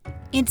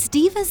It's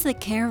Divas That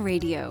Care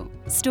Radio.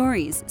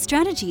 Stories,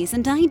 strategies,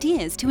 and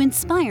ideas to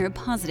inspire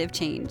positive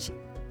change.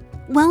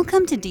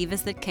 Welcome to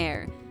Divas That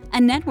Care,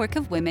 a network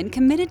of women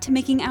committed to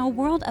making our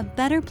world a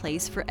better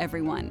place for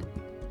everyone.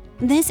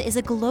 This is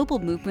a global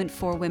movement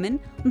for women,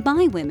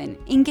 by women,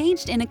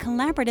 engaged in a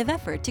collaborative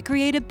effort to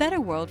create a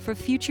better world for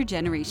future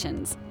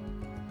generations.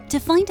 To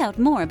find out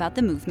more about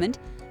the movement,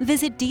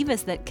 visit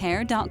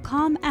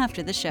divasthatcare.com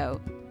after the show.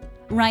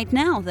 Right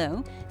now,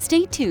 though,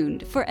 stay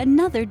tuned for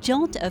another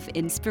jolt of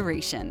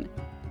inspiration.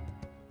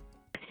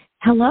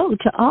 Hello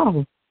to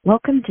all.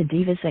 Welcome to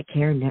Divas That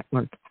Care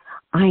Network.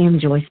 I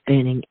am Joyce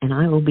Benning, and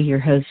I will be your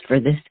host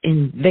for this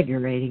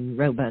invigorating,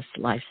 robust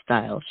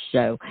lifestyle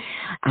show.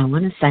 I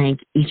want to thank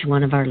each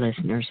one of our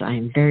listeners. I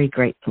am very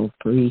grateful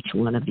for each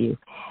one of you,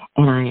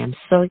 and I am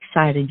so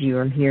excited you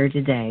are here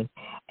today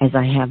as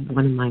I have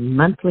one of my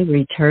monthly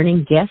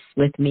returning guests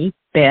with me,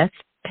 Beth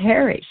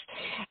Parrish,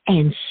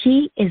 and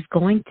she is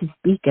going to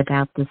speak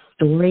about the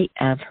story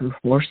of her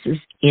horses,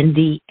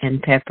 Indy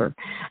and Pepper.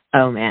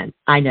 Oh man,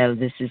 I know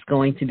this is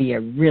going to be a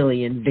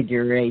really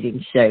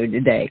invigorating show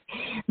today.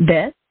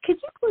 Beth, could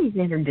you please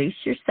introduce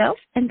yourself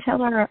and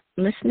tell our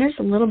listeners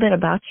a little bit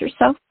about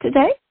yourself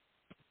today?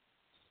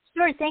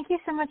 Sure. Thank you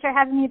so much for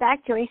having me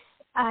back, Joyce.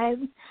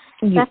 I'm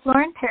Beth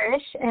Lauren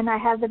Parrish, and I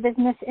have the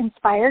business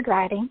Inspired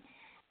Riding.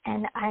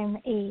 And I'm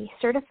a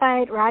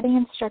certified riding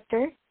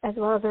instructor as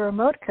well as a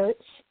remote coach.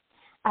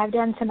 I've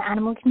done some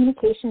animal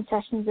communication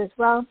sessions as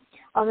well,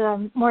 although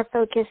I'm more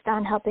focused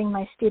on helping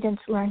my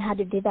students learn how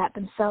to do that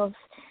themselves.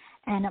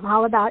 And I'm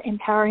all about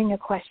empowering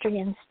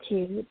equestrians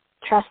to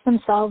trust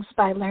themselves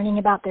by learning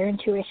about their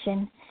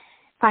intuition,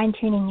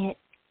 fine-tuning it,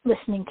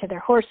 listening to their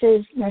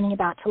horses, learning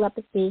about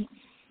telepathy,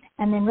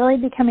 and then really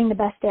becoming the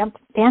best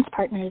dance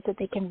partners that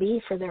they can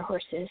be for their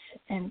horses.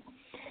 And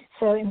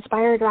so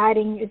Inspired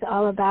Riding is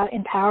all about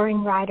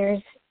empowering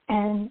riders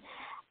and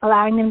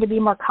allowing them to be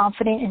more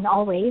confident in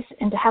all ways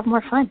and to have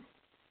more fun.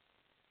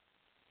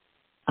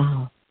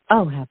 Oh,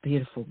 how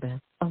beautiful,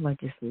 Beth. Oh, I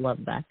just love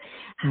that,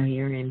 how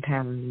you're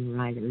empowering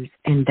riders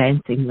and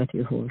dancing with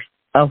your horse.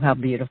 Oh, how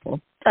beautiful.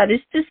 That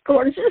is just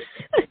gorgeous.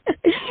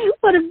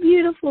 What a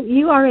beautiful,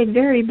 you are a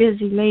very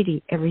busy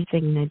lady,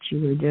 everything that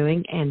you are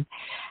doing, and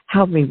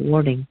how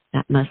rewarding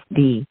that must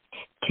be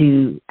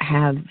to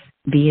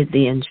be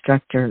the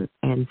instructor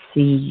and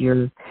see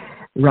your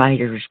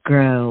riders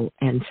grow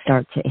and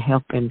start to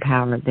help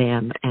empower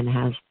them and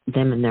have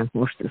them and their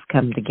horses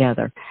come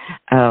together.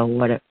 Oh,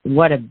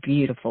 what a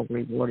beautiful,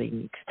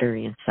 rewarding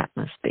experience that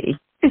must be.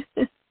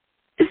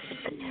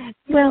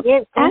 Well,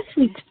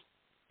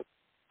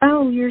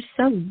 you're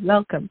so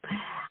welcome.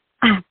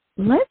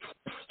 Let's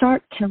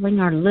start telling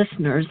our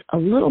listeners a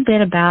little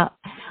bit about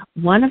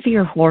one of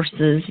your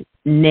horses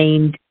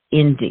named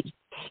Indy.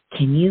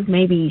 Can you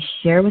maybe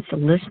share with the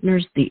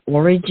listeners the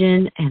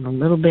origin and a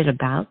little bit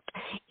about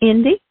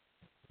Indy?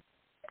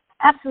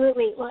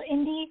 Absolutely. Well,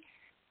 Indy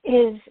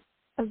is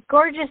a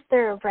gorgeous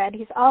thoroughbred.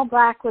 He's all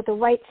black with a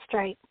white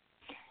stripe.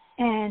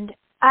 And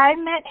I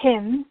met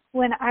him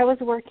when I was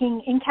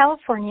working in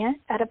California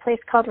at a place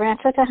called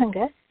Rancho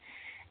Tujunga.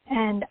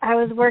 And I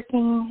was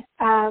working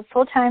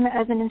full-time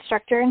as an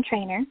instructor and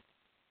trainer.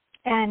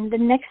 And the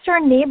next-door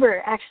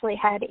neighbor actually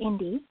had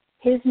Indy.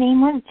 His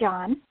name was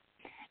John.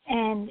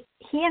 And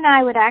he and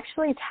I would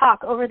actually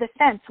talk over the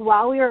fence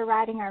while we were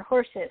riding our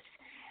horses.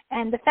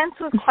 And the fence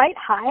was quite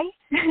high.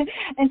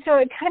 And so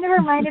it kind of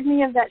reminded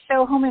me of that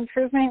show Home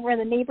Improvement where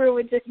the neighbor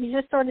would you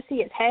just sort of see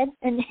his head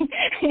and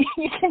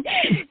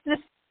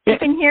you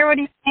can hear what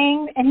he's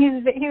saying. And he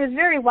was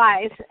very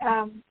wise.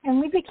 And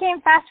we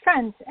became fast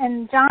friends.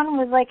 And John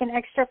was like an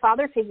extra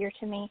father figure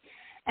to me.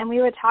 And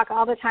we would talk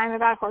all the time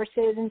about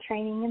horses and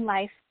training and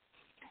life.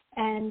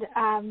 And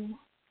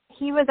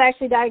he was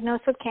actually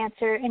diagnosed with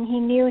cancer, and he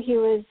knew he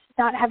was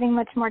not having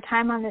much more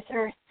time on this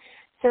earth.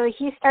 So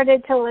he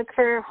started to look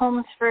for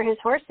homes for his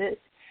horses.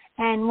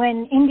 And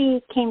when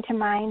Indy came to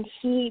mind,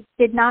 he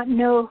did not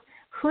know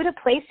who to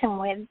place him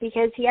with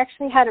because he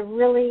actually had a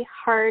really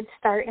hard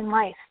start in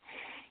life.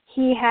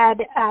 He had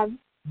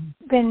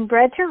been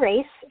bred to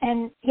race,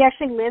 and he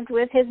actually lived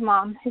with his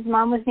mom. His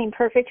mom was named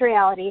Perfect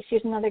Reality. She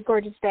was another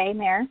gorgeous bay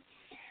mare.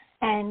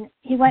 And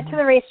he went to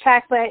the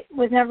racetrack but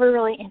was never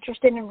really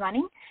interested in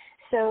running.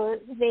 So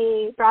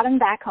they brought him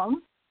back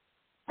home,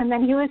 and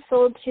then he was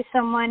sold to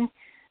someone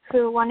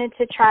who wanted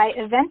to try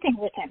eventing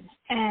with him.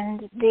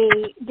 And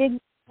they did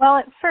well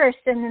at first,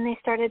 and then they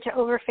started to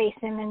overface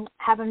him and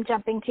have him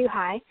jumping too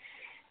high,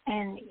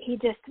 and he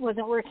just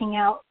wasn't working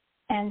out.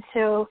 And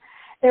so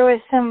there was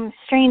some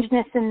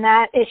strangeness in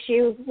that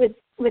issue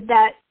with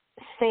that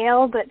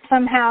sale, but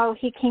somehow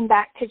he came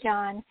back to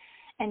John,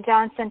 and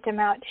John sent him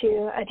out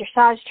to a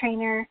dressage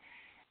trainer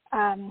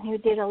who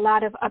did a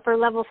lot of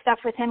upper-level stuff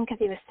with him because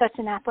he was such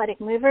an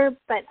athletic mover,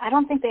 but I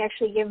don't think they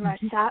actually gave him a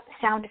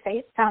sound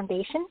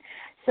foundation.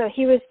 So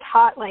he was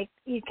taught, like,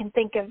 you can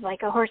think of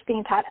like a horse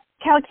being taught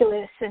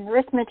calculus and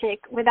arithmetic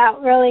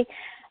without really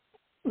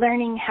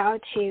learning how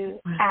to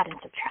add and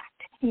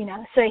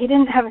subtract, So he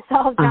didn't have a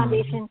solid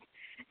foundation,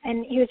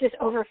 and he was just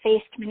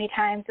overfaced many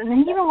times. And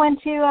then he even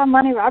went to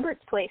Monty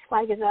Roberts' place,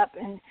 Flag Is Up,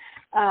 and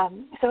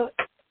So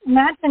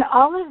imagine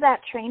all of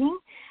that training,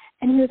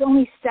 and he was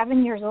only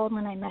 7 years old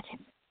when I met him.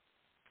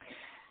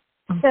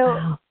 So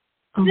wow.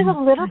 he was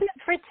a little bit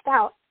fritzed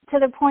out, to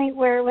the point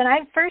where when I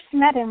first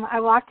met him, I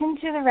walked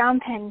into the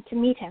round pen to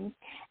meet him.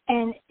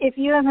 And if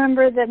you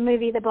remember the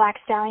movie The Black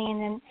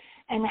Stallion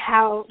and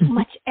how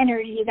much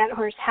energy that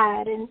horse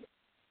had, and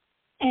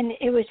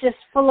it was just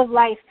full of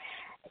life,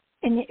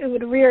 and it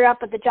would rear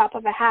up at the drop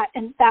of a hat,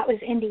 and that was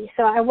Indy.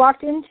 So I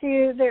walked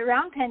into the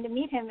round pen to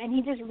meet him, and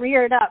he just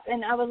reared up,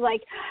 and I was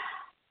like,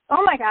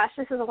 oh my gosh,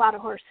 this is a lot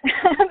of horse.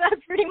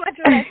 That's pretty much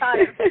what I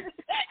thought of.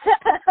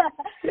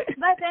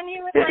 But then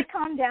he would like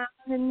calm down,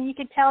 and you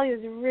could tell he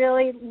was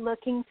really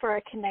looking for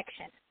a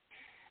connection.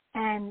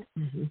 And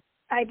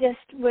I just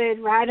would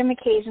ride him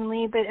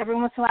occasionally, but every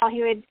once in a while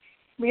he would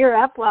rear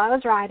up while I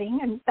was riding,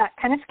 and that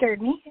kind of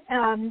scared me.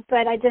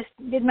 But I just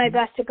did my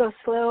best to go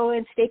slow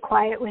and stay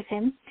quiet with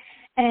him.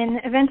 And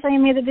eventually I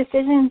made the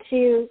decision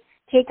to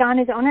take on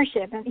his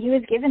ownership, and he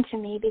was given to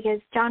me because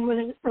John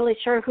wasn't really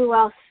sure who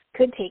else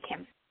could take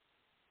him.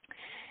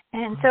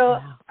 And so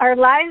our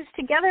lives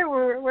together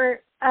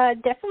were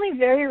definitely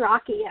very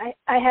rocky.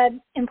 I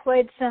had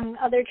employed some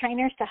other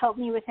trainers to help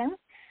me with him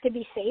to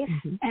be safe,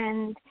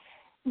 and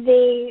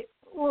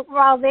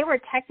while they were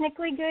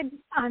technically good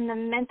on the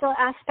mental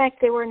aspect,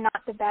 they were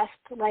not the best.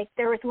 Like,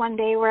 there was one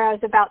day where I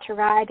was about to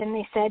ride, and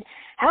they said,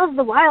 how's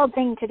the wild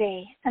thing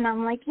today? And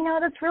I'm like,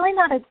 that's really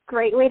not a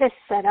great way to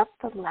set up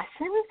the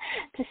lesson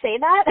to say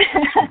that.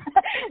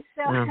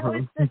 So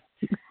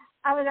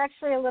I was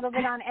actually a little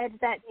bit on edge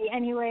that day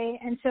anyway.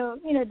 And so,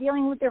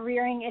 dealing with the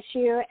rearing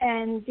issue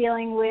and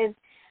dealing with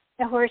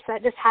a horse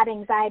that just had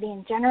anxiety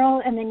in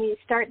general, and then you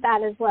start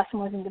that as lesson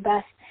wasn't the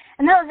best.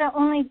 And that was the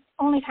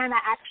only time I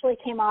actually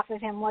came off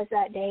of him was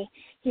that day.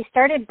 He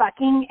started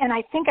bucking, and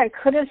I think I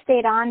could have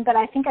stayed on, but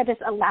I think I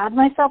just allowed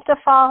myself to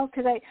fall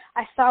because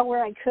I saw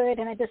where I could,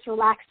 and I just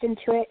relaxed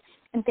into it,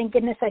 and thank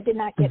goodness I did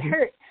not get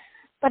hurt.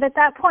 But at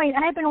that point,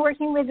 I had been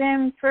working with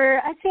him for,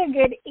 I'd say, a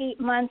good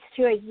 8 months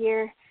to a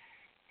year.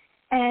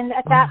 And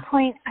at that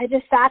point, I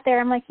just sat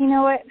there. I'm like, you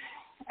know what?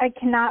 I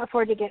cannot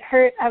afford to get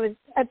hurt. I was,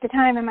 at the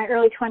time in my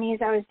early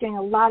 20s, I was doing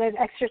a lot of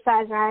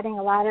exercise riding,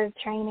 a lot of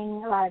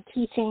training, a lot of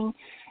teaching.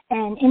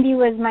 And Indy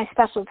was my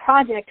special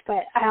project,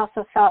 but I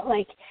also felt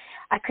like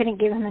I couldn't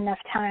give him enough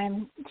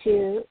time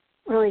to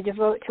really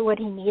devote to what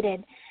he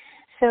needed.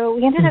 So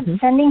we ended up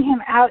sending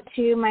him out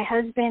to my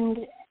husband's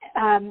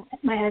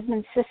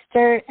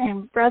sister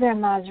and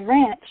brother-in-law's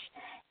ranch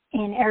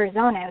in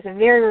Arizona. It was a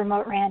very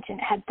remote ranch, and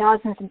it had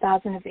thousands and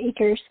thousands of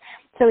acres.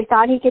 So we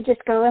thought he could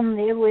just go and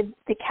live with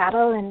the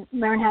cattle and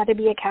learn how to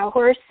be a cow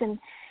horse, and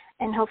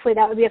hopefully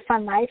that would be a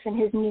fun life, and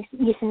his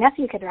niece and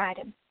nephew could ride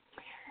him.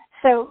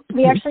 So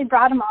we actually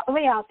brought him all the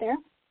way out there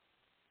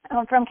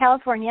from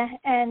California,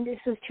 and this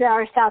was 2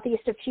 hours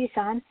southeast of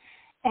Tucson.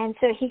 And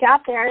so he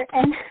got there,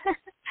 and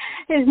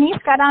his niece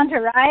got on to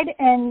ride,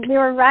 and they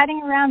were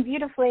riding around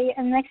beautifully,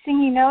 and next thing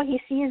you know, he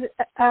sees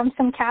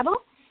some cattle,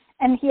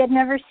 and he had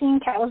never seen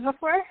cows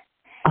before,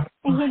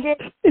 and he did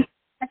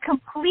a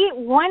complete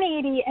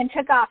 180 and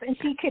took off, and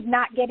she could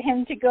not get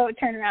him to go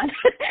turn around.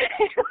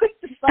 It was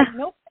just like,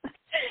 nope.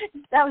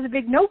 That was a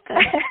big nope.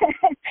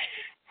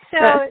 So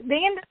they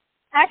ended up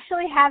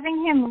actually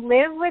having him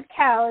live with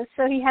cows,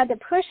 so he had to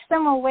push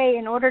them away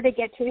in order to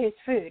get to his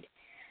food.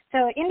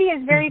 So Indy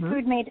is very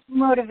food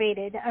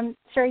motivated. I'm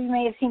sure you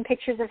may have seen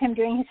pictures of him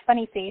doing his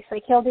funny face,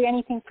 like he'll do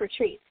anything for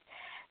treats.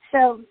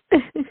 So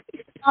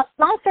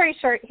long story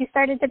short, he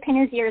started to pin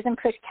his ears and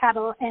push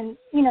cattle, and,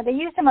 they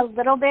used him a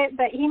little bit,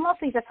 but he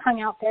mostly just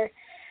hung out there.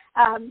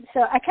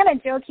 So I kind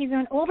of joke he's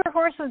an older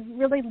horse with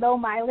really low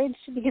mileage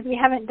because we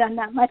haven't done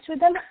that much with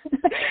him.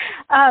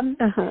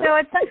 So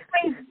at some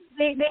point,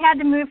 they had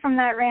to move from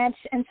that ranch,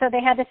 and so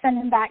they had to send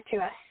him back to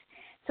us.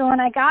 So when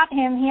I got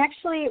him,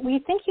 we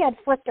think he had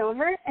flipped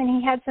over, and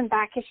he had some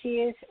back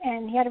issues,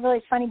 and he had a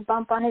really funny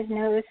bump on his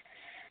nose.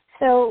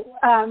 So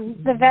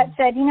the vet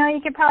said, you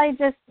could probably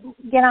just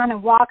get on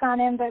and walk on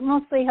him, but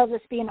mostly he'll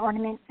just be an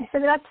ornament. I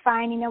said, that's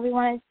fine. We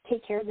want to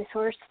take care of this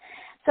horse.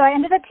 So I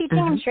ended up teaching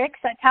him tricks.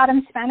 I taught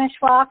him Spanish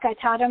walk. I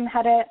taught him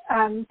how to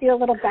do a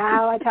little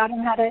bow. I taught him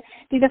how to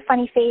do the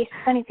funny face.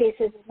 Funny face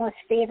is his most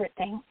favorite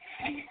thing.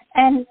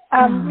 And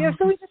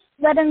so we just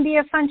let him be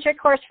a fun trick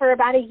horse for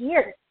about a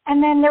year.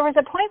 And then there was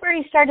a point where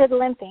he started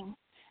limping.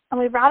 And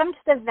we brought him to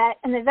the vet,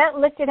 and the vet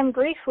looked at him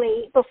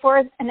briefly before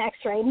an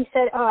x-ray, and he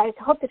said, I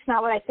hope it's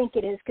not what I think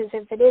it is, because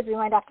if it is, we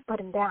might have to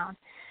put him down.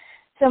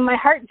 So my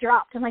heart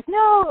dropped. I'm like,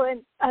 no.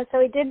 And so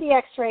he did the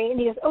x-ray, and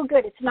he goes, oh,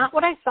 good, it's not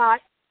what I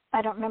thought.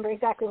 I don't remember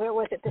exactly what it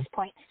was at this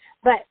point.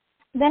 But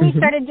then he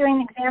started doing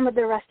an exam of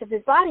the rest of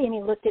his body, and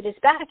he looked at his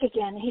back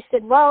again. And he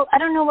said, well, I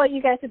don't know what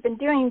you guys have been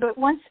doing, but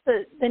once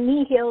the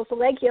knee heals, the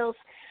leg heals,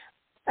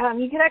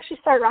 you could actually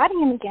start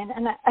riding him again.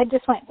 And I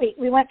just went, wait,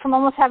 we went from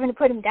almost having to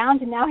put him down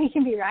to now he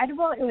can be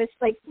rideable. It was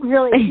like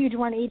really a huge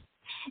 180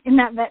 in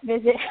that vet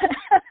visit.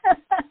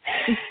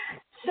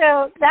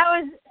 So that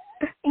was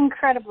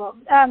incredible.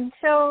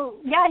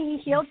 He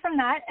healed from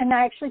that, and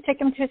I actually took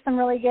him to some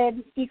really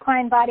good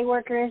equine body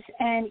workers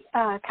and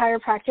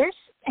chiropractors.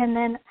 And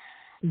then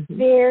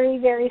very,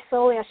 very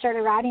slowly I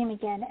started riding him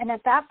again. And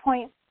at that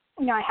point,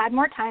 I had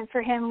more time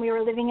for him. We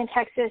were living in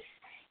Texas.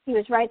 He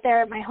was right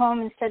there at my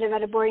home instead of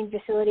at a boarding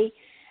facility.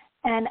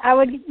 And I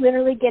would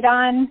literally get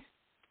on,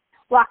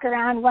 walk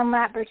around 1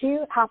 lap or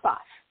 2, hop off,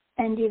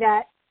 and do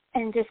that,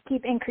 and just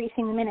keep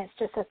increasing the minutes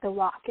just at the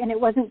walk. And it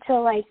wasn't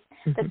until like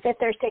the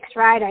 5th or 6th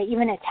ride I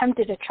even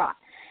attempted a trot.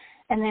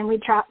 And then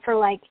we'd trot for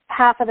like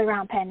half of the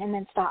round pen and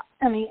then stop.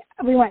 I mean,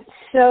 we went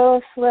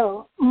so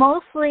slow,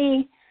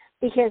 mostly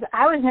because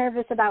I was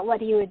nervous about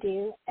what he would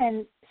do.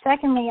 And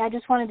secondly, I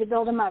just wanted to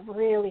build him up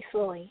really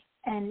slowly.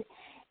 And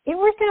it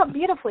worked out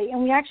beautifully.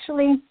 And we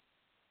actually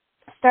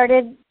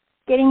started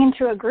getting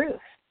into a groove.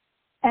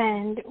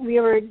 And we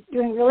were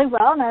doing really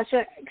well. And I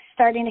was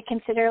starting to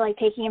consider like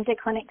taking him to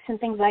clinics and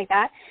things like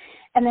that.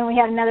 And then we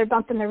had another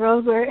bump in the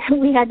road where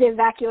we had to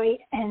evacuate,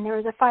 and there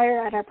was a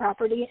fire at our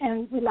property,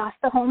 and we lost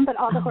the home, but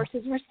all the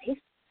horses were safe.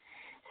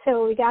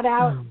 So we got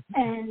out,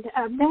 and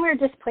then we were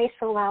displaced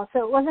for a while.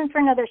 So it wasn't for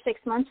another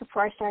 6 months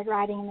before I started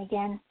riding him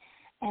again.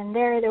 And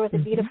there was a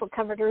beautiful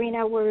covered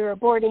arena where we were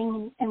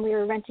boarding, and we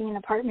were renting an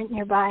apartment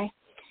nearby.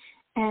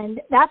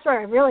 And that's where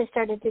I really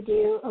started to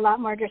do a lot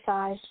more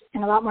dressage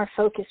and a lot more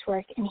focus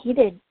work, and he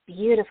did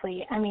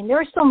beautifully. I mean, there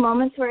were still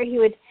moments where he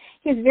was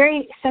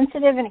very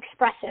sensitive and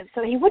expressive,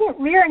 so he wouldn't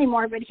rear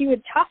anymore, but he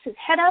would toss his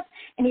head up,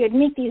 and he would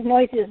make these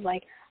noises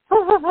like,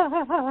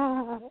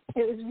 it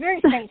was very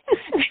strange.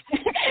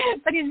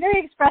 But he's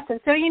very expressive,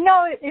 so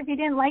if he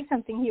didn't like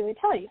something, he would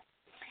tell you.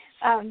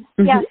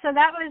 Yeah, so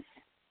that was,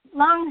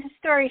 long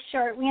story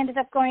short, we ended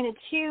up going to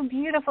 2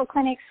 beautiful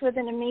clinics with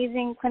an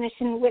amazing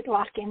clinician, Whit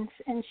Watkins,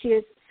 and she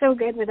was so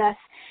good with us.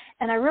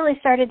 And I really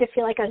started to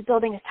feel like I was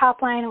building his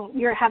top line.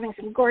 We were having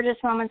some gorgeous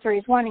moments where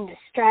he's wanting to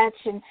stretch,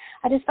 and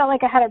I just felt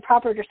like I had a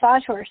proper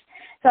dressage horse.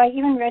 So I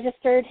even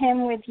registered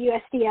him with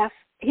USDF.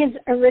 His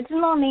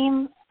original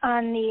name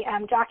on the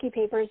jockey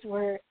papers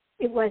was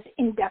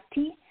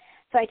Inductee,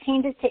 so I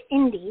changed it to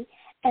Indy.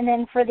 And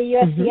then for the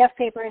USDF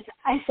papers,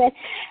 I said,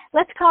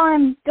 let's call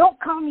him Don't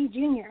Call Me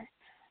Junior,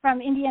 from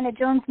Indiana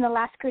Jones and the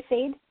Last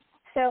Crusade.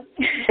 So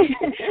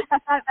I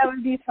thought that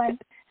would be fun.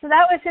 So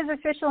that was his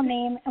official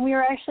name, and we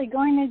were actually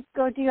going to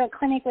go do a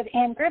clinic with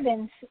Ann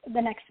Gribbins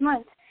the next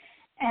month.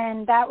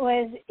 And that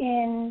was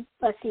in,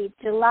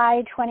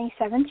 July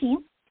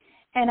 2017.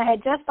 And I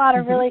had just bought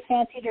a really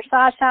fancy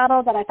dressage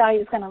saddle that I thought he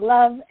was going to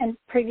love. And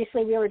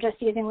previously we were just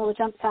using a little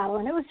jump saddle,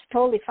 and it was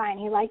totally fine.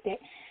 He liked it.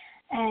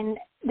 And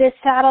this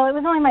saddle, it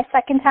was only my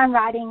second time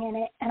riding in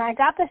it, and I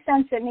got the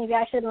sense that maybe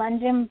I should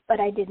lunge him, but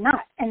I did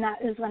not. And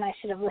that is when I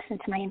should have listened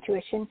to my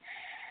intuition.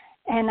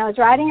 And I was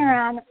riding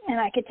around, and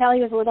I could tell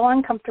he was a little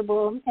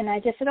uncomfortable, and I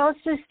just said, let's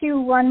just do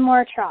one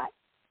more trot.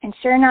 And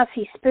sure enough,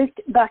 he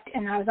spooked, bucked,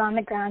 and I was on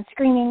the ground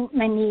screaming.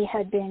 My knee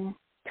had been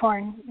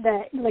torn.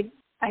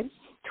 I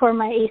tore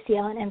my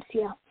ACL and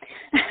MCL.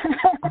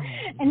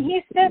 And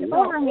he stood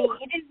over me.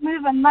 He didn't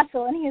move a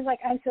muscle, and he was like,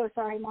 I'm so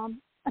sorry,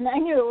 Mom. And I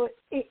knew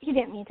he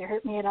didn't mean to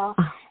hurt me at all.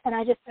 And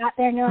I just sat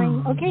there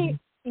knowing, okay,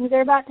 things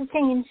are about to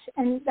change.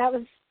 And that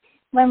was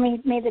when we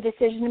made the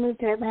decision to move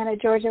to Atlanta,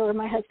 Georgia, where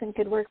my husband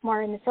could work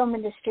more in the film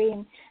industry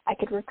and I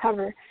could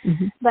recover.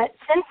 But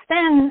since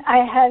then, I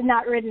have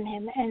not ridden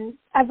him. And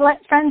I've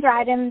let friends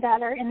ride him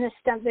that are in the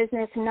stunt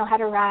business and know how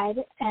to ride.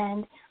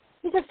 And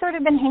we've just sort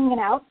of been hanging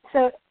out.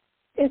 So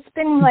it's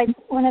been like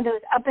one of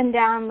those up and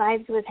down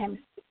lives with him.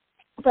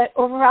 But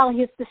overall,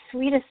 he's the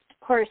sweetest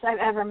horse I've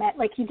ever met.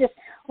 Like, he just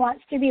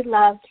wants to be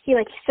loved. He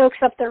soaks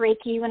up the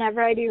Reiki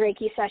whenever I do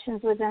Reiki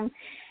sessions with him,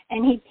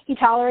 and he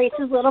tolerates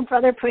his little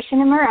brother pushing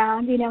him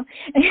around, he's just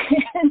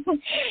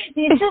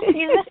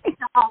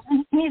doll.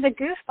 And he's a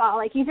goofball.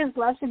 Like, he just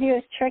loves to do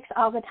his tricks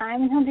all the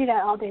time, and he'll do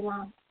that all day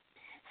long.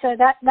 So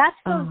that's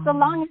the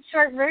long and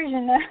short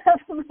version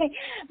of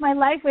my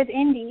life with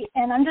Indy,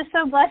 and I'm just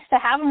so blessed to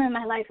have him in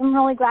my life. I'm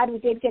really glad we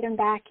did get him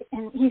back,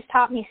 and he's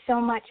taught me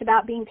so much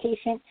about being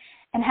patient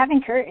and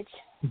having courage.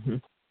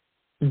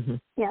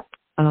 Yeah.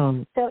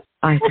 So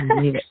I can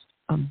believe it.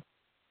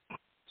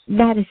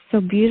 That is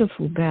so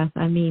beautiful, Beth.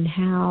 I mean,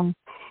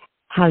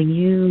 how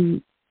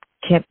you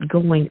kept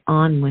going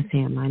on with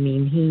him. I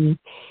mean, he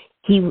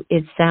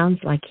it sounds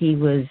like he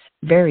was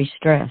very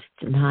stressed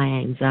and high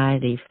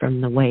anxiety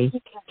from the way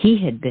he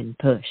had been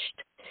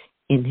pushed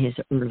in his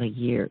early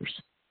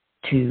years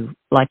to,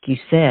 like you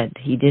said,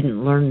 he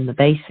didn't learn the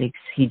basics.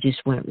 He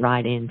just went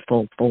right in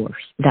full force.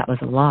 That was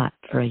a lot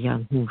for a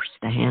young horse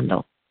to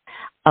handle.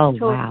 Oh,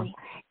 totally. Wow.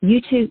 You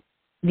two,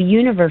 the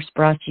universe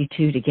brought you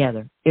two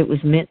together. It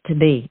was meant to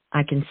be.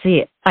 I can see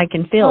it. I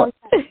can feel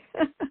it.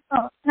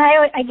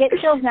 I get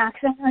chills now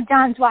because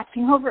John's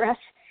watching over us.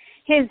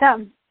 His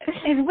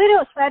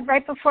widow said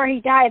right before he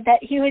died that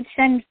he would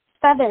send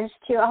feathers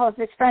to all of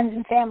his friends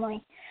and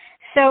family.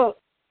 So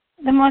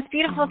the most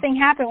beautiful thing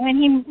happened when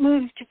he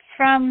moved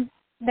from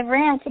the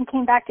ranch and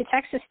came back to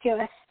Texas to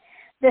us.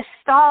 The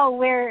stall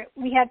where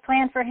we had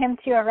planned for him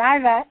to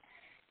arrive at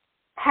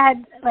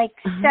had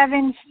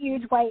 7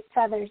 huge white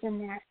feathers in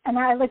there. And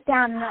I looked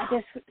down and I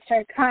just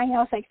started crying. I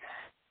was like,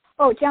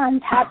 oh,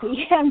 John's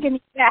happy. I'm going to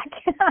get back.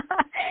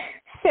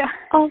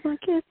 Oh, my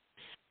goodness.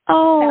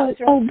 Oh,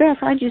 really Beth,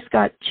 I just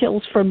got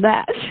chills from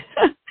that.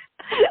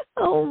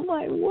 Oh,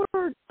 my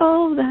word.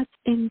 Oh, that's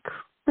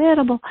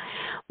incredible.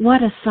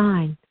 What a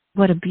sign.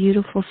 What a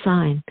beautiful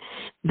sign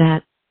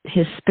that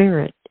his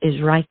spirit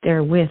is right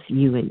there with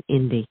you and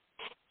Indy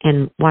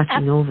and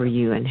watching over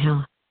you, and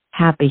how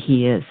happy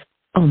he is.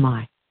 Oh,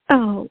 my.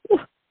 Oh,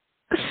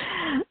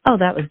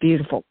 that was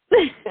beautiful.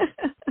 Thank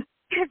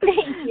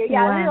you.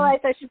 Yeah, Wow. I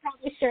realized I should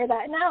probably share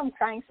that. Now I'm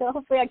crying, so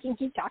hopefully I can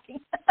keep talking.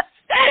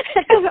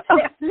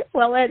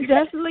 Well, it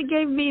definitely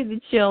gave me the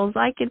chills.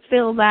 I could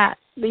feel that,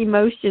 the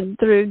emotion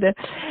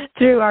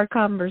through our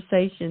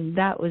conversation.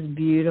 That was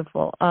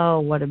beautiful.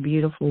 Oh, what a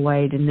beautiful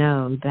way to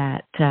know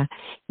that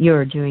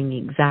you're doing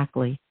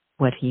exactly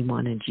what he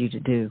wanted you to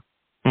do,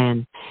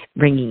 and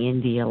bringing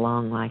Indy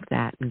along like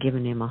that and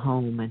giving him a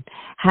home and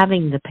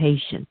having the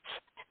patience.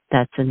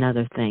 That's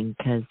another thing,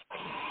 because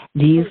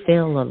do you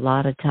feel a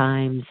lot of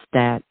times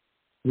that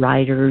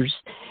riders,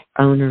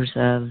 owners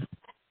of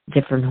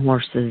different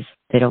horses,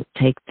 they don't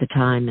take the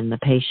time and the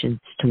patience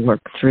to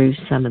work through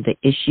some of the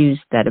issues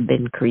that have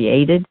been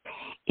created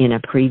in a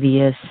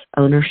previous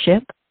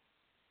ownership?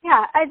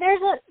 Yeah,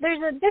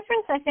 there's a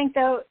difference, I think,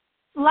 though.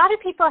 A lot of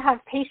people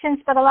have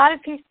patience, but a lot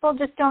of people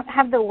just don't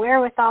have the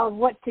wherewithal of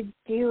what to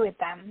do with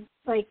them.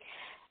 Like,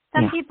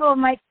 some people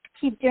might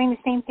keep doing the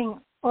same thing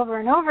over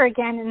and over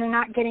again, and they're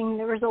not getting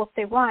the results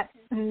they want,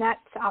 and that's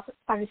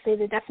obviously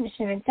the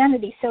definition of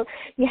insanity. So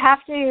you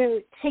have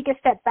to take a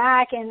step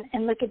back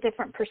and look at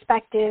different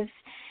perspectives.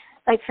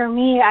 Like for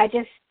me, I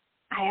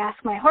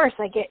ask my horse,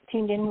 I get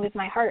tuned in with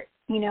my heart,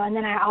 and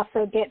then I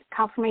also get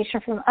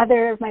confirmation from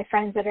other of my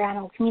friends that are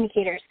animal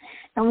communicators.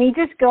 And we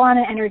just go on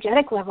an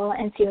energetic level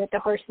and see what the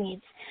horse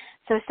needs.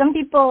 So some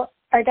people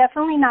are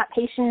definitely not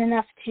patient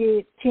enough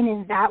to tune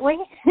in that way.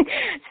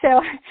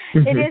 So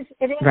it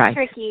is right.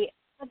 tricky.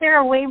 But there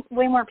are way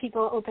more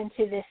people open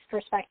to this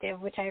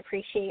perspective, which I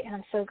appreciate, and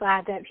I'm so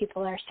glad that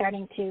people are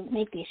starting to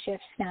make these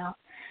shifts now.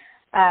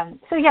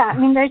 So yeah, I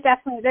mean, there's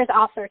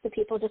all sorts of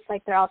people, just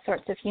like there are all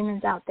sorts of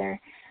humans out there.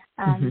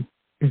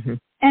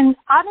 And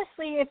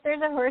honestly, if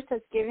there's a horse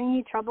that's giving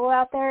you trouble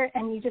out there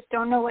and you just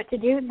don't know what to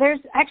do, there's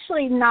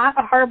actually not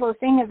a horrible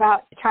thing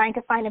about trying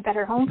to find a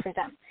better home for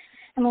them.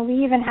 I mean,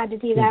 we even had to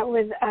do that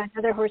with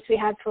another horse we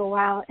had for a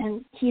while,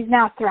 and he's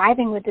now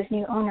thriving with this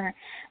new owner.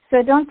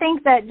 So don't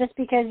think that just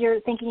because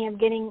you're thinking of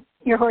getting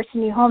your horse a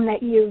new home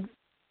that you've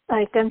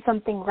done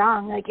something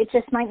wrong. Like, it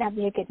just might not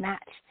be a good match.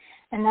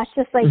 And that's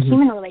just like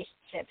human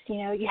relationships.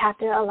 You have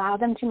to allow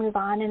them to move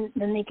on, and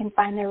then they can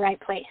find their right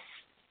place.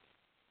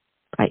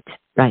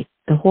 Right.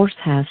 The horse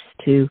has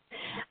to.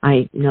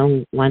 I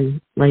know one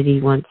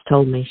lady once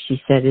told me,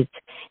 she said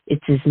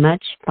it's as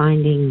much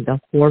finding the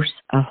horse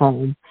a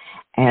home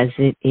as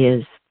it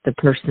is the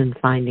person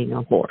finding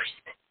a horse,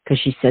 because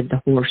she said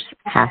the horse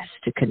has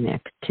to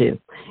connect too.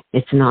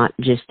 It's not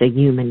just a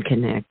human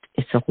connect,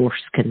 it's a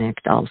horse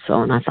connect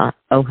also. And I thought,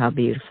 oh, how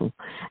beautiful,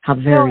 how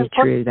very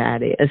true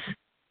that is.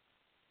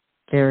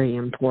 Very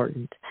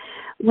important.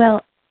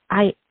 Well,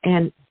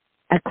 and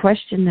a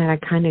question that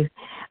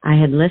I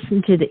had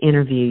listened to the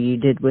interview you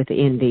did with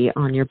Indy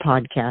on your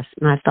podcast,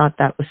 and I thought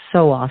that was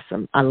so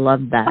awesome. I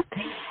loved that.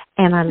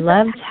 And I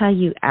loved how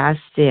you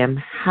asked him,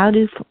 how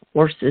do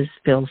horses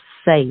feel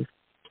safe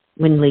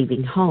when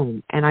leaving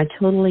home? And I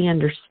totally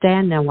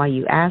understand now why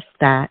you asked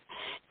that,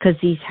 because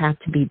these have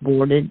to be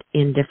boarded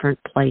in different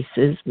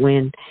places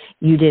when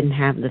you didn't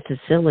have the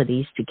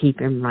facilities to keep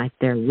him right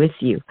there with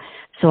you.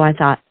 So I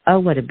thought, oh,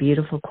 what a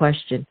beautiful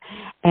question.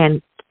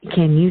 And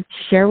can you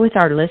share with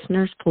our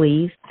listeners,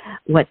 please,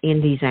 what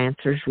Indy's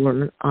answers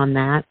were on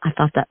that? I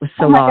thought that was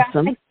so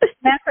awesome. God, I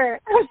remember.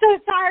 I'm so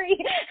sorry.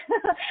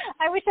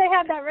 I wish I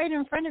had that right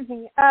in front of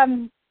me.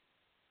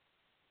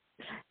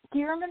 Do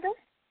you remember?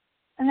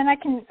 And then I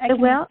can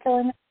fill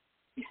in.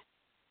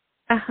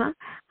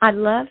 I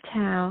loved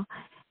how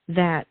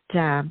that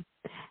to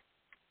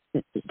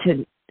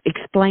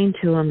explain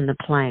to them the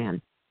plan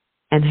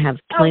and have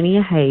plenty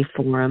of hay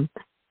for them,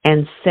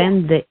 and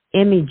send the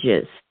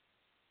images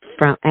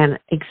from, and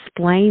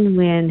explain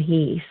when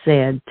he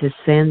said to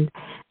send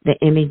the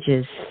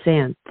images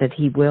sent that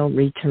he will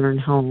return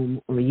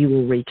home, or you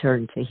will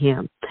return to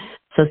him.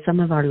 So some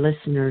of our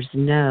listeners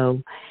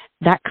know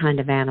that kind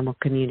of animal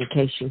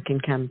communication can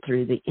come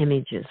through the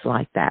images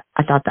like that.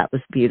 I thought that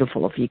was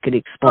beautiful, if you could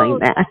explain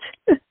that.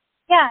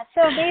 Yeah,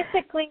 so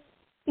basically,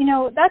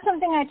 that's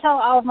something I tell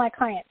all of my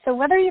clients. So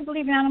whether you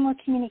believe in animal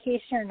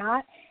communication or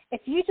not,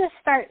 if you just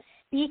start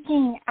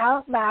speaking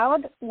out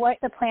loud what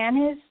the plan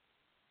is,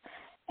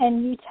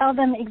 and you tell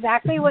them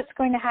exactly what's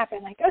going to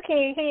happen, like,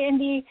 okay, hey,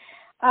 Indy,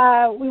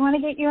 we want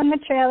to get you in the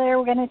trailer.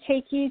 We're going to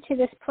take you to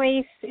this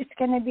place. It's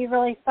going to be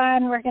really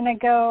fun. We're going to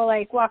go,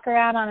 walk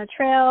around on a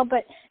trail,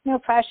 but no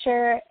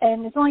pressure.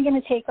 And it's only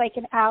going to take,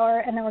 an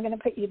hour, and then we're going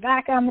to put you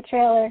back on the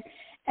trailer,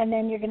 and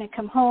then you're going to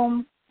come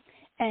home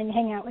and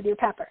hang out with your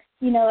pepper.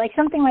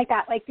 Something like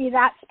that. Be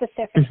that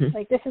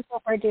specific. This is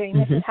what we're doing.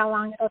 This is how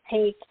long it'll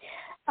take.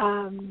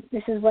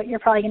 This is what you're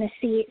probably going to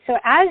see. So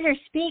as you're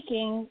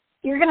speaking,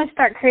 you're going to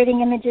start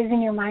creating images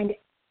in your mind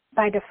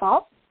by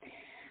default.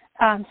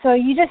 So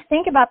you just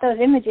think about those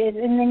images,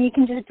 and then you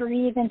can just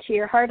breathe into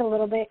your heart a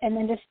little bit, and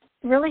then just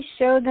really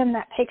show them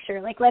that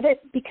picture. Like, let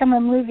it become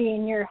a movie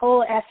in your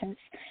whole essence,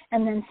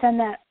 and then send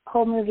that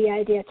whole movie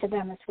idea to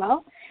them as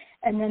well.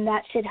 And then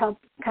that should help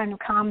kind of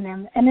calm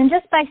them. And then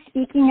just by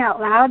speaking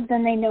out loud,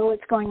 then they know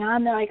what's going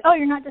on. They're like, oh,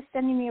 you're not just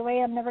sending me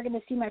away. I'm never going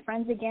to see my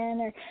friends again,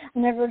 or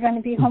I'm never going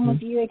to be home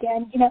with you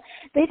again. You know,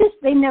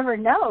 they never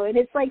know. And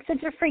it's like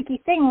such a freaky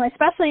thing,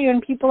 especially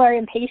when people are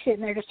impatient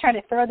and they're just trying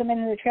to throw them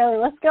into the trailer.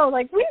 Let's go.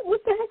 Like, wait,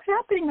 what the heck's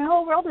happening? My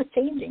whole world is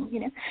changing,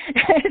 you know.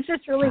 It's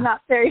just really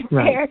not very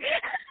fair.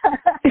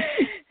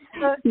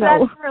 So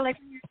that's for, like,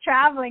 when you're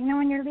traveling. And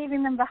when you're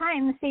leaving them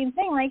behind, the same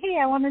thing. Like, hey,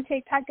 I want to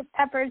take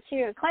Pepper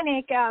to a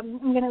clinic. I'm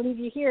going to leave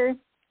you here,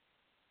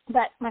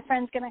 but my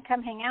friend's going to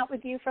come hang out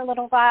with you for a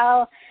little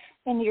while,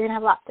 and you're going to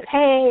have lots of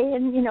hay,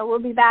 and, you know, we'll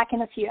be back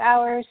in a few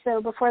hours.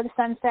 So before the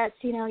sun sets,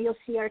 you know, you'll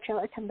see our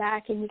trailer come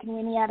back, and you can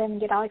whinny at him and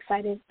get all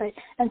excited. But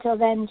until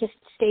then, just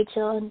stay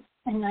chill,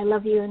 and I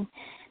love you, and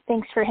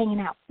thanks for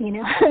hanging out, you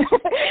know.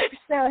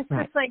 So it's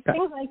just like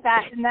things like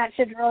that, and that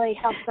should really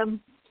help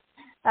them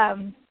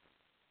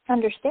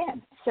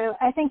understand. So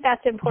I think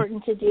that's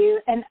important to do.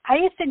 And I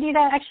used to do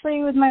that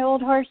actually with my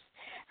old horse,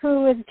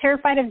 who was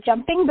terrified of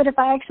jumping, but if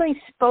I actually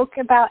spoke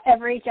about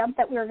every jump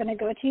that we were going to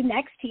go to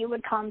next, he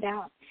would calm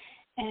down.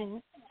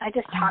 And I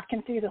just talked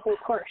him through the whole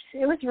course.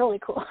 It was really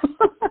cool.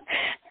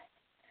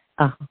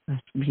 Oh,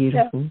 that's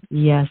beautiful. So,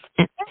 yes.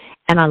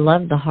 And I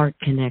love the heart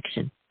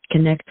connection.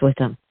 Connect with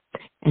them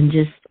and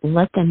just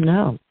let them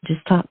know.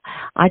 Just talk.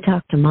 I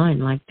talk to mine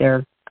like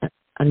they're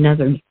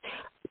another.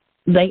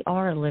 They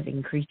are a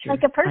living creature.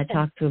 Like a person. I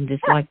talk to them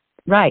just like,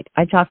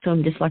 I talk to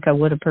them just like I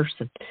would a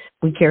person.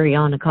 We carry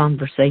on a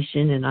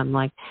conversation, and I'm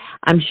like,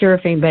 I'm sure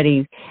if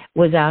anybody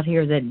was out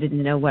here that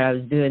didn't know what I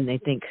was doing, they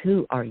think,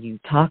 who are you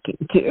talking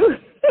to?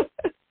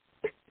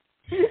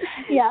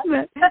 Yeah.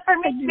 But for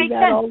me, it makes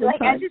sense.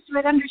 Like, I just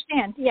would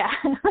understand. Yeah.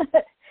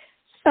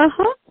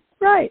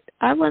 Right.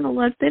 I want to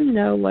let them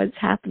know what's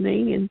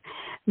happening, and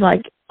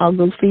like, I'll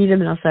go feed them,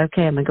 and I'll say,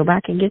 okay, I'm going to go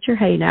back and get your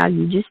hay now.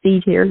 You just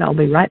eat here, and I'll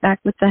be right back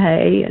with the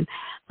hay, and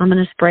I'm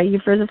going to spray you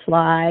for the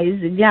flies.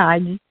 And, yeah, I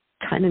just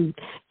kind of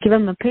give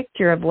them a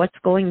picture of what's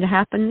going to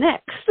happen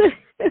next.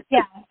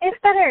 Yeah, it's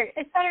better.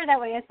 It's better that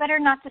way. It's better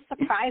not to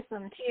surprise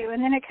them, too.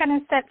 And then it kind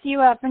of sets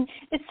you up, and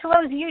it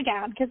slows you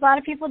down, because a lot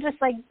of people just,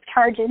 like,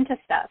 charge into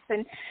stuff.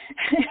 And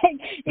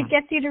it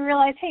gets you to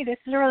realize, hey, this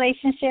is a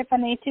relationship. I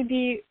need to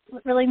be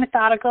really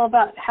methodical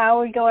about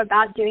how we go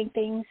about doing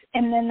things.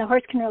 And then the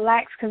horse can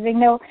relax because they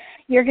know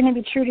you're going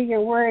to be true to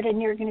your word and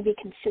you're going to be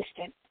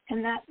consistent.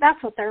 And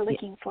that's what they're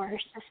looking for,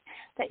 is just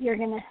that you're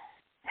going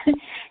to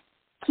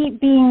keep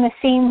being the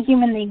same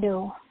human they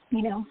know,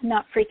 you know,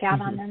 not freak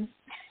out on them.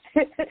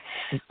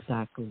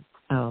 Exactly.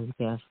 Oh,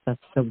 yes,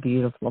 that's so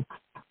beautiful.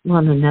 Well,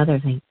 another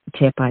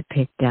tip I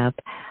picked up,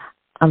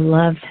 I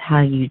loved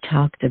how you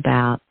talked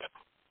about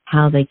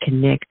how they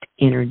connect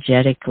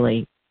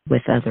energetically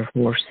with other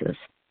horses.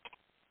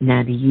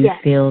 Now, do you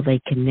feel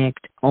they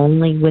connect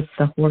only with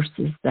the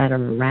horses that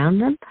are around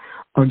them,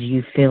 or do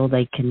you feel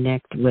they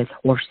connect with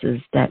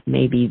horses that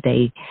maybe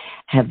they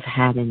have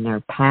had in their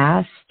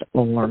past,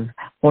 or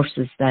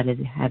horses that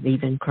have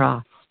even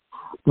crossed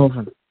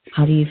over?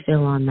 How do you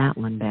feel on that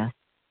one, Beth?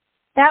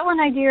 That one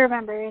I do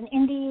remember, and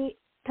Indy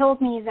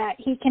told me that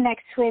he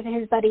connects with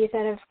his buddies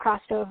that have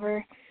crossed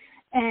over,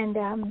 and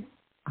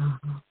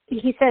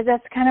he says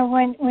that's kind of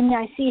when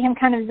I see him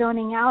kind of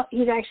zoning out,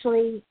 he's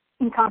actually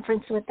in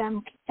conference with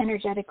them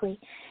energetically.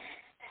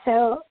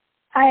 So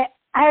I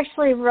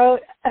actually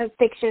wrote a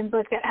fiction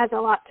book that has a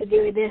lot to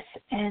do with this,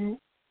 and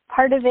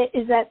part of it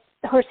is that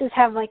the horses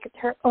have like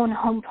their own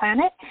home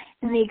planet,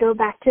 and they go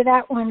back to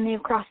that when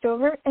they've crossed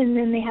over, and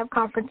then they have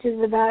conferences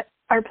about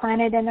our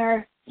planet and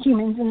our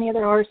humans and the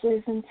other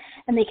horses, and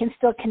they can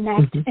still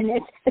connect. And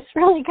it's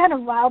really kind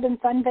of wild and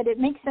fun, but it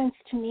makes sense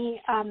to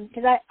me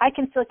because I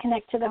can still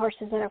connect to the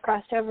horses that have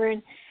crossed over.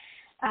 And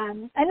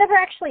I never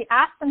actually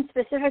asked them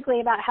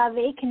specifically about how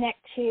they connect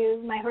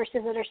to my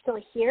horses that are still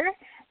here,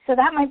 so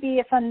that might be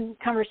a fun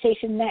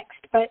conversation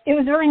next. But it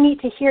was really neat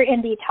to hear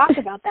Indy talk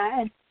about that,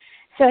 and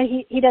so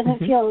he doesn't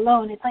feel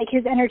alone. It's like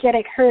his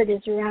energetic herd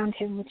is around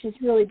him, which is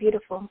really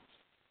beautiful.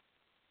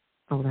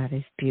 Oh, that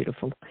is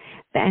beautiful.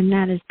 And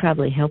that has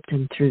probably helped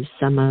him through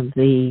some of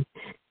the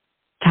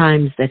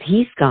times that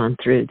he's gone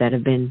through that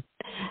have been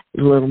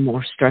a little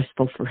more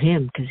stressful for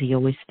him, because he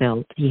always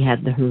felt he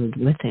had the herd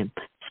with him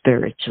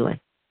spiritually.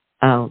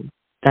 Oh,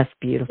 that's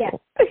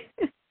beautiful.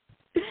 Yeah.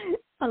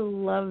 I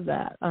love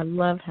that. I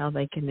love how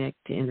they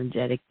connect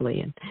energetically.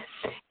 And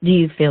do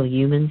you feel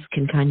humans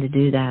can kind of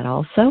do that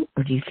also,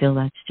 or do you feel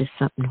that's just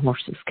something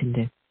horses can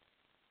do?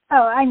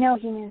 Oh, I know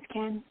humans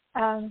can.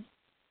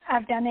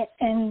 I've done it,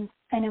 and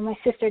I know my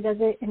sister does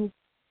it, and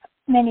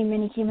many,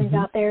 many humans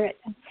out there.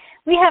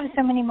 We have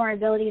so many more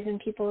abilities than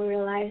people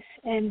realize,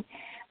 and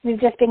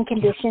we've just been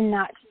conditioned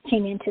not to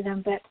tune into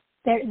them, but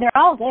they're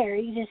all there.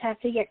 You just have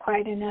to get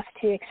quiet enough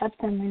to accept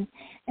them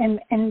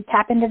and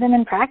tap into them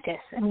in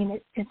practice. I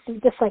mean, it's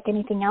just like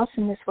anything else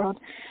in this world.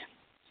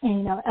 And,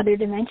 you know, other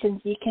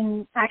dimensions, you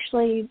can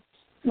actually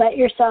let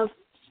yourself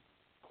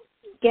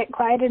get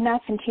quiet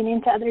enough and tune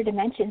into other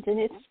dimensions, and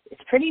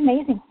it's pretty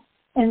amazing.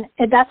 And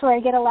that's where I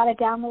get a lot of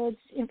downloads,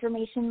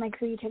 information, my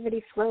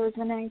creativity flows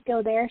when I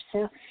go there.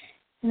 So,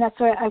 and that's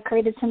where I've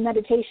created some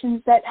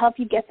meditations that help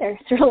you get there.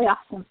 It's really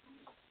awesome.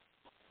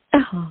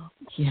 Oh,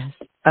 yes.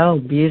 Oh,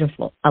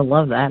 beautiful. I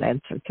love that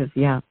answer because,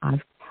 yeah, I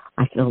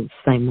feel the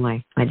same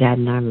way. My dad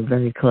and I were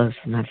very close,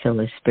 and I feel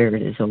his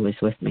spirit is always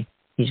with me.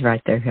 He's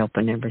right there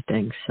helping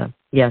everything. So,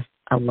 yes,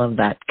 I love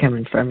that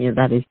coming from you.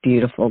 That is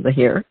beautiful to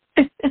hear.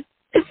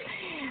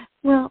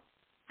 Well,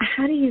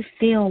 how do you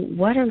feel?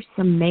 What are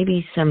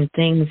maybe some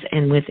things,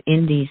 and with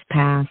Indy's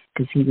past,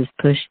 because he was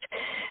pushed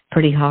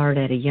pretty hard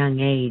at a young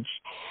age,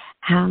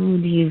 how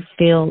do you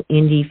feel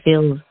Indy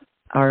feels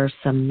are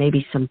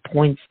maybe some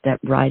points that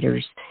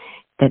writers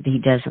that he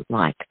doesn't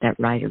like, that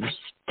writers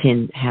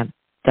have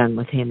done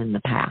with him in the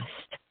past?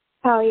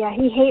 Oh yeah,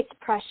 he hates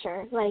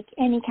pressure, like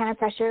any kind of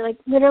pressure. Like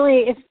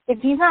literally, if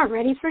he's not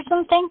ready for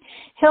something,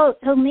 he'll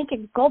make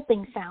a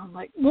gulping sound,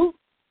 like whoop.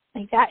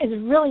 Like that is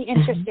really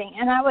interesting.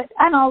 And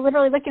I'll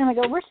literally look at him and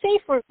go, "We're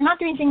safe. We're not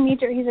doing anything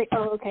major." He's like,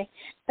 "Oh, okay."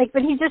 Like,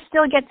 but he just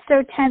still gets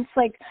so tense.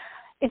 Like,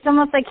 it's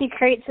almost like he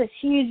creates this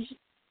huge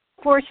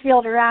force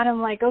field around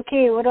him. Like,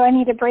 okay, what do I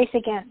need to brace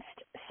against?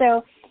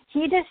 So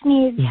he just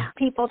needs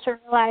people to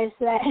realize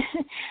that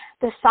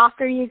the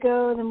softer you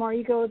go, the more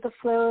you go with the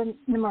flow, and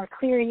the more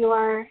clear you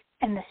are,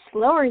 and the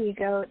slower you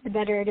go, the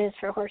better it is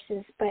for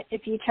horses. But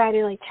if you try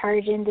to like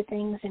charge into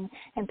things and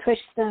push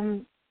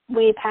them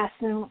way past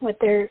them what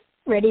they're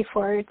ready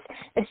for,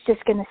 it's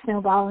just going to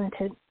snowball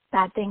into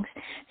bad things.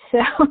 So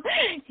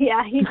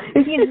yeah, he's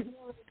a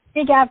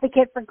big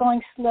advocate for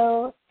going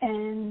slow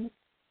and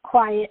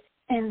quiet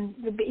and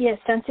be as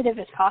sensitive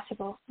as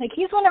possible. Like,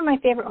 he's one of my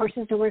favorite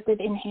horses to work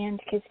with in hand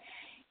because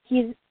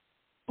he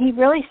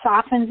really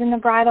softens in the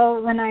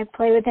bridle when I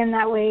play with him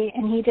that way,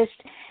 and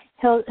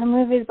he'll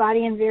move his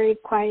body in very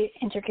quiet,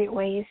 intricate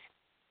ways.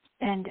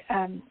 And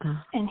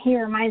he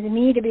reminds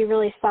me to be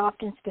really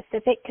soft and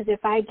specific, because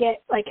if I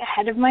get like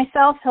ahead of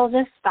myself, he'll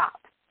just stop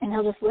and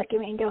he'll just look at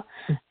me and go,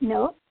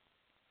 "No,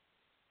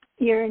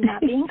 you're not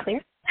being clear."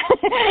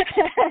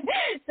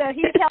 So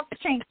he helps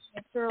train me.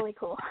 It's really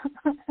cool.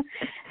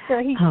 So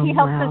he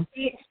helps us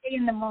stay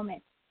in the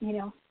moment, you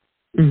know.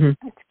 Mm-hmm.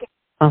 That's good.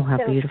 Oh, how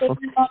beautiful!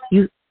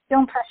 You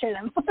don't pressure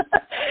them.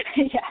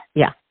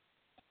 Yeah.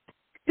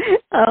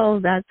 Oh,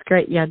 that's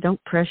great. Yeah,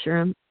 don't pressure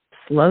them.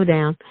 Slow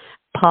down.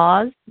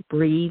 Pause,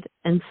 breathe,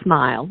 and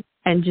smile,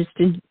 and just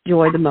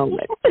enjoy the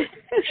moment.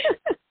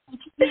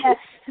 Yes.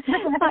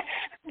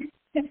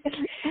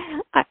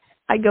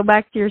 I go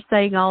back to your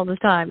saying all the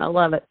time. I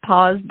love it.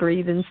 Pause,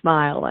 breathe, and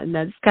smile. And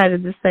that's kind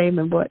of the same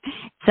as what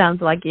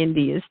sounds like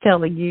Indy is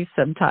telling you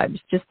sometimes.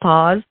 Just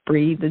pause,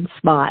 breathe, and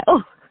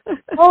smile.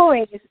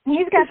 Always.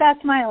 He's got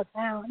that smile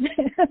down.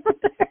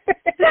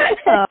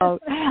 Oh,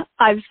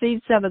 I've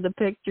seen some of the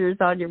pictures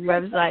on your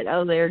website.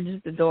 Oh, they're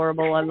just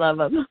adorable. I love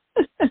them.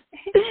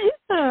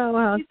 Oh,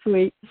 how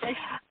sweet.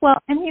 Well,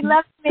 and he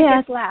loves to make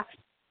us laugh.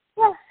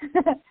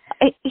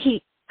 Yeah.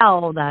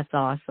 Oh, that's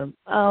awesome.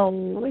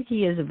 Oh,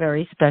 he is a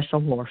very special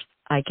horse.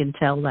 I can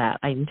tell that.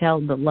 I can tell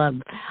the love.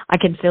 I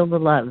can feel the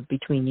love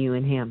between you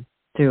and him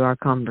through our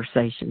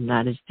conversation.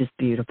 That is just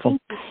beautiful.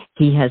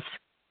 He has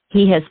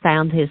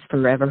found his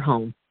forever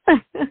home.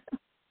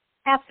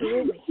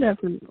 Absolutely.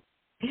 Definitely.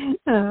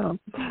 Oh.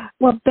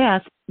 Well,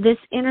 Beth, this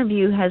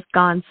interview has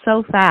gone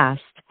so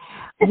fast.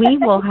 We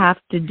will have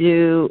to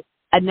do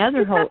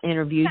another whole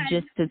interview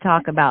just to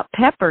talk about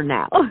Pepper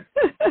now.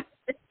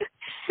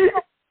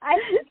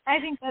 I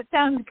think that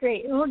sounds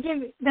great. We'll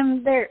give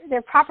them their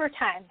proper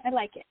time. I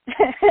like it.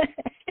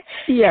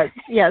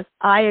 Yes,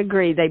 I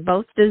agree. They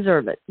both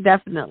deserve it,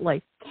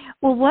 definitely.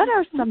 Well, what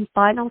are some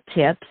final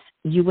tips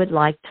you would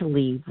like to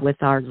leave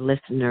with our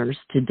listeners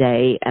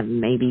today,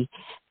 and maybe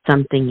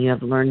something you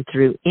have learned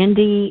through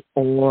Indy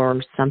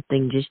or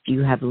something just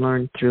you have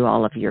learned through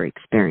all of your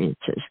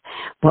experiences?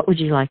 What would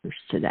you like us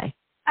today?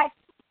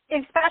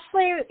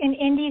 Especially in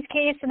Indy's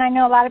case, and I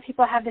know a lot of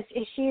people have this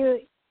issue,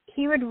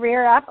 he would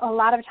rear up a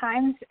lot of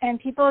times, and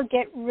people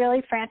get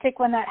really frantic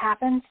when that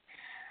happens.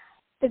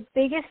 The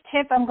biggest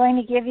tip I'm going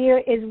to give you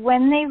is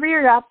when they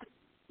rear up,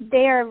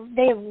 they have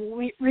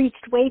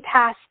reached way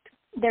past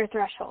their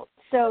threshold.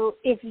 So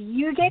if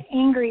you get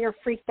angry or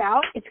freaked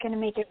out, it's going to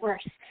make it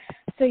worse.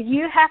 So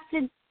you have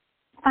to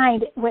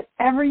find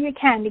whatever you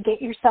can to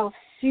get yourself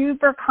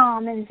super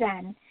calm and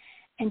zen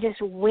and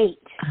just wait.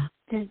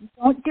 Just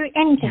don't do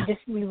anything.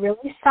 Just be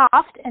really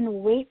soft and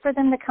wait for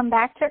them to come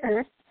back to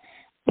earth.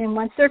 And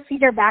once their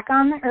feet are back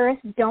on the earth,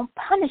 don't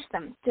punish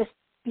them. Just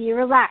be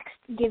relaxed.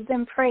 Give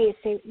them praise.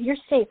 Say, "You're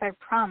safe, I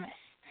promise."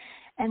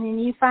 And then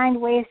you find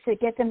ways to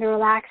get them to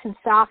relax and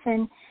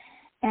soften.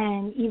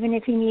 And even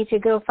if you need to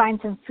go find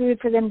some food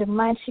for them to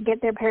munch to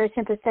get their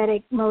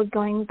parasympathetic mode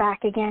going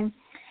back again.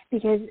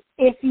 Because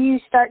if you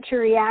start to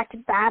react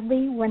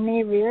badly when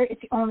they rear,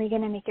 it's only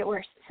going to make it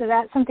worse. So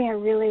that's something I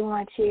really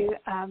want to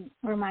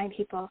remind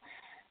people,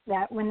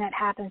 that when that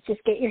happens,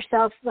 just get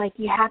yourself, like,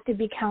 you have to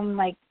become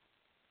like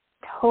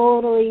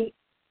totally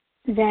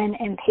zen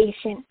and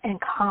patient and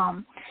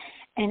calm.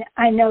 And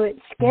I know it's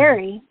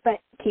scary, but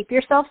keep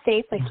yourself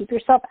safe, like keep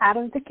yourself out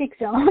of the kick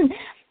zone,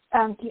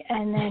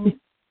 and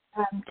then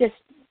just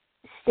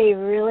stay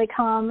really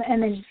calm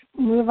and then just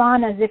move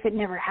on as if it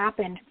never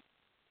happened.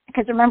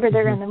 Because remember,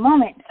 they're in the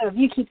moment. So if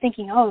you keep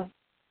thinking, oh,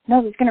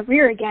 no, it's going to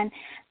rear again,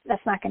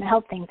 that's not going to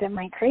help things. It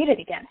might create it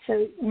again.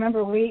 So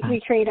remember, we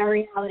create our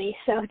reality.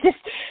 So just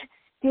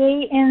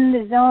stay in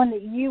the zone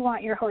that you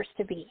want your horse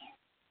to be.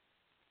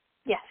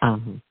 Yes.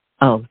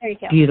 Oh,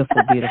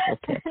 beautiful, beautiful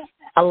tip.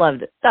 I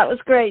loved it. That was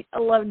great. I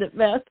loved it,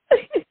 Beth.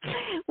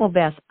 Well,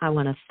 Beth, I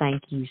want to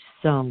thank you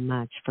so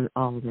much for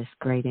all this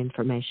great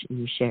information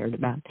you shared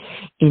about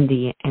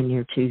Indy and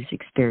your two's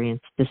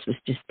experience. This was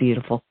just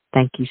beautiful.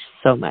 Thank you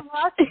so much.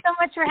 Well, thank you so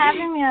much for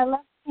having me. I love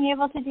being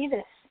able to do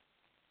this.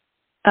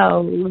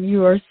 Oh,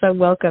 you are so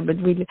welcome.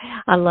 And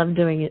I love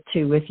doing it,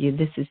 too, with you.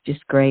 This is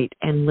just great.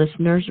 And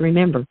listeners,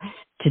 remember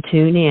to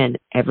tune in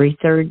every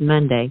third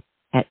Monday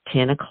at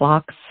 10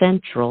 o'clock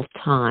Central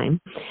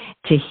Time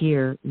to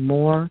hear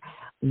more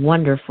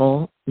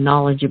wonderful,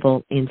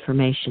 knowledgeable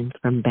information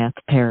from Beth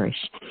Parrish.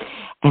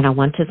 And I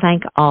want to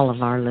thank all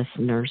of our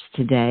listeners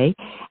today,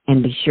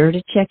 and be sure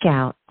to check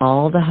out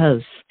all the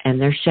hosts and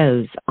their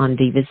shows on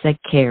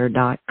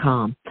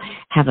divasthatcare.com.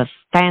 Have a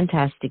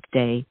fantastic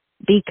day.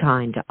 Be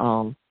kind to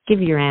all.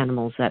 Give your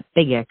animals that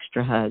big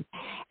extra hug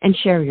and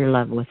share your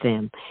love with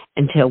them.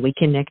 Until we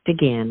connect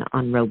again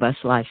on Robust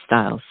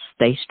Lifestyles,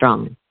 stay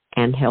strong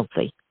and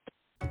healthy.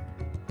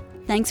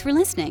 Thanks for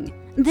listening.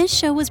 This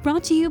show was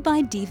brought to you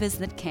by Divas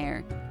That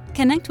Care.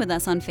 Connect with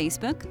us on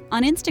Facebook,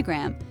 on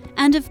Instagram,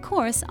 and of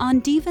course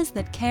on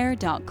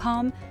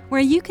divasthatcare.com,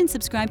 where you can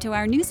subscribe to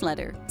our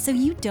newsletter so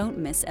you don't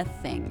miss a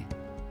thing.